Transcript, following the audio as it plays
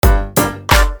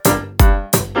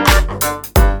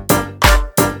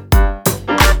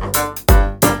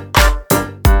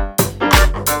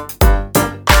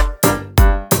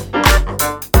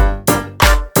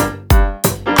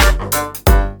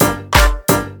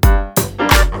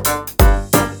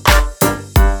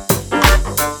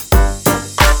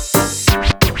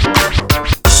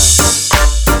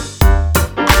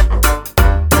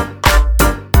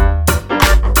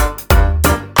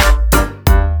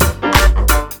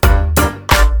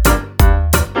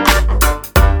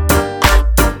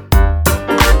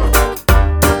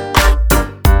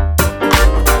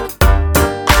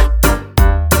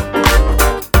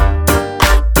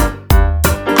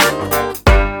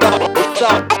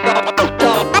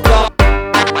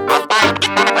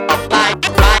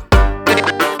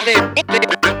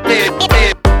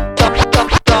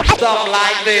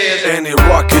Any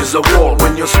rock is a wall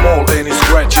when you're small, any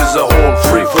scratch is a hole.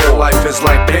 Free fall, life is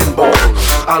like pinball.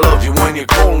 I love you when you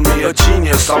call me a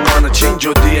genius. I wanna change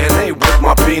your DNA with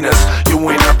my penis. You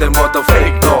ain't nothing but a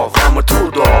fake dog. I'm a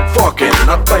true dog, fucking,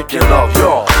 not making love,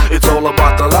 yo. It's all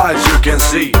about the lies you can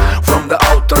see from the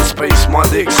outer space. My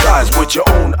dick size with your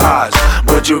own eyes,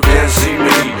 but you can't see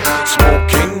me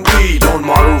smoking weed on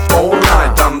my roof all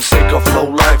night. I'm sick of low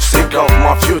life, sick of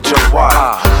my future. Why?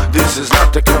 This is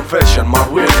not a confession. My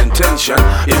real intention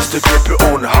is to keep you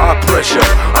on high pressure.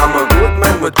 I'm a good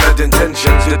man with bad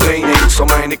intentions, detaining so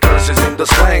many curses in the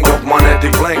slang of my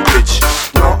native language.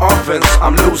 No offense,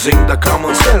 I'm losing the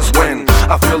common sense when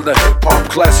I feel the hip-hop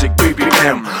classic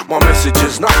BBM. My message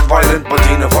is not violent, but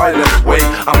in a violent way.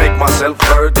 I make myself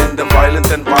heard in the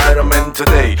violent environment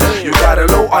today. You got a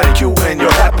low IQ and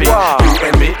you're happy. You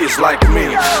and me is like me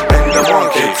and the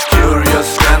monkey. It's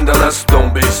curious, scandalous,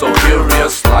 don't be so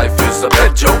furious. Life is a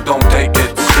bad joke, don't take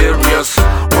it serious.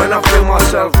 When I feel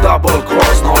myself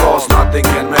double-cross, no loss, nothing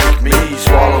can make me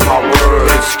swallow my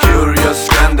words. It's curious,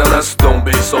 scandalous, don't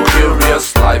be so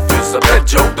furious. Life is a bad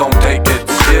joke, don't take it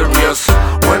serious.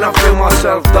 When I feel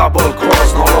myself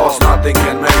double-cross, no loss, nothing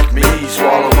can make me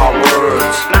swallow my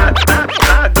words.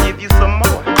 I'll give you some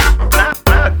more.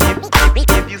 I'll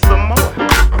give you some more.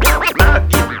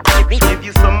 I'll give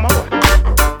you some more.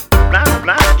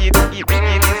 I'll give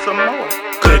you some more.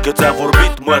 Cred că ți-a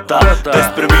vorbit măta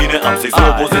despre mine, am să-i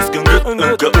slobozesc în gât.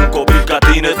 Încă un copil ca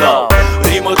tine dau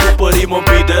rimă după rimă, îmi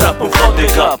beat de rap, îmi fac de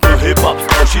cap. În hip-hop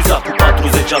stau și zac cu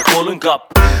 40 alcool în cap.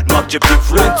 Nu accept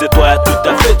influențe, tu ai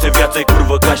atâtea fețe. Viața-i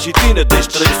curvă ca și tine, deci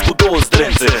trăiesc cu două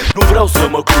zdrențe. Nu vreau să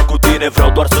mă culc cu tine, vreau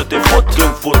doar să te fut.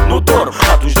 Când fut, nu dorm,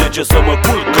 atunci de ce să mă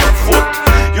culc când fut?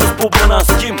 Eu spun în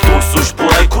schimb, tu însuși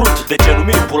pula-i crunt. De ce nu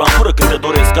mi-i pula în gură când te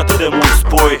doresc atât de mult?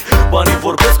 Spui, banii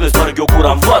vorbesc, le sparg eu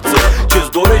gura în față.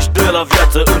 Ce-ți dorești de la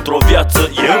viață, într-o viață,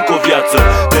 e încă o viață.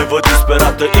 Te văd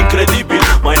disperată, incredibil.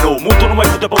 Mai nou, mutul nu mai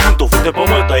fute pământul, fute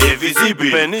pământa, e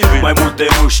vizibil. Mai multe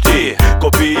nu știi,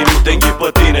 copiii nu te înghit pe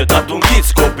tine, dar tu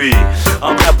înghiți copii.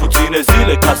 Am prea puține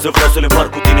zile ca să vreau să le împart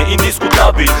cu tine,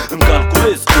 indiscutabil. Îmi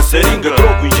calculez în seringă,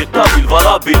 drogul injectabil,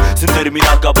 valabil. Sunt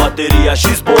terminat ca bateria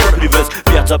și zbor. Privesc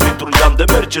viața printr-un geam de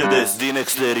Mercedes din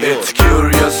exterior. It's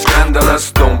curious, scandalous,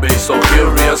 don't be so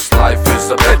furious. Life is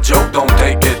a bad joke, don't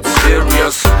take it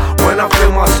serious. When I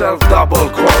feel myself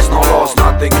double-cross, no loss,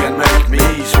 nothing can make me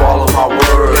swallow my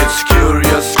words. It's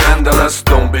curious, scandalous,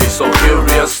 don't be so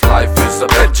furious. Life is a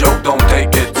bad joke, don't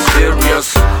take it serious.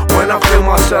 When I feel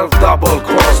myself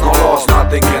double-cross, no loss,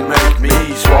 nothing can make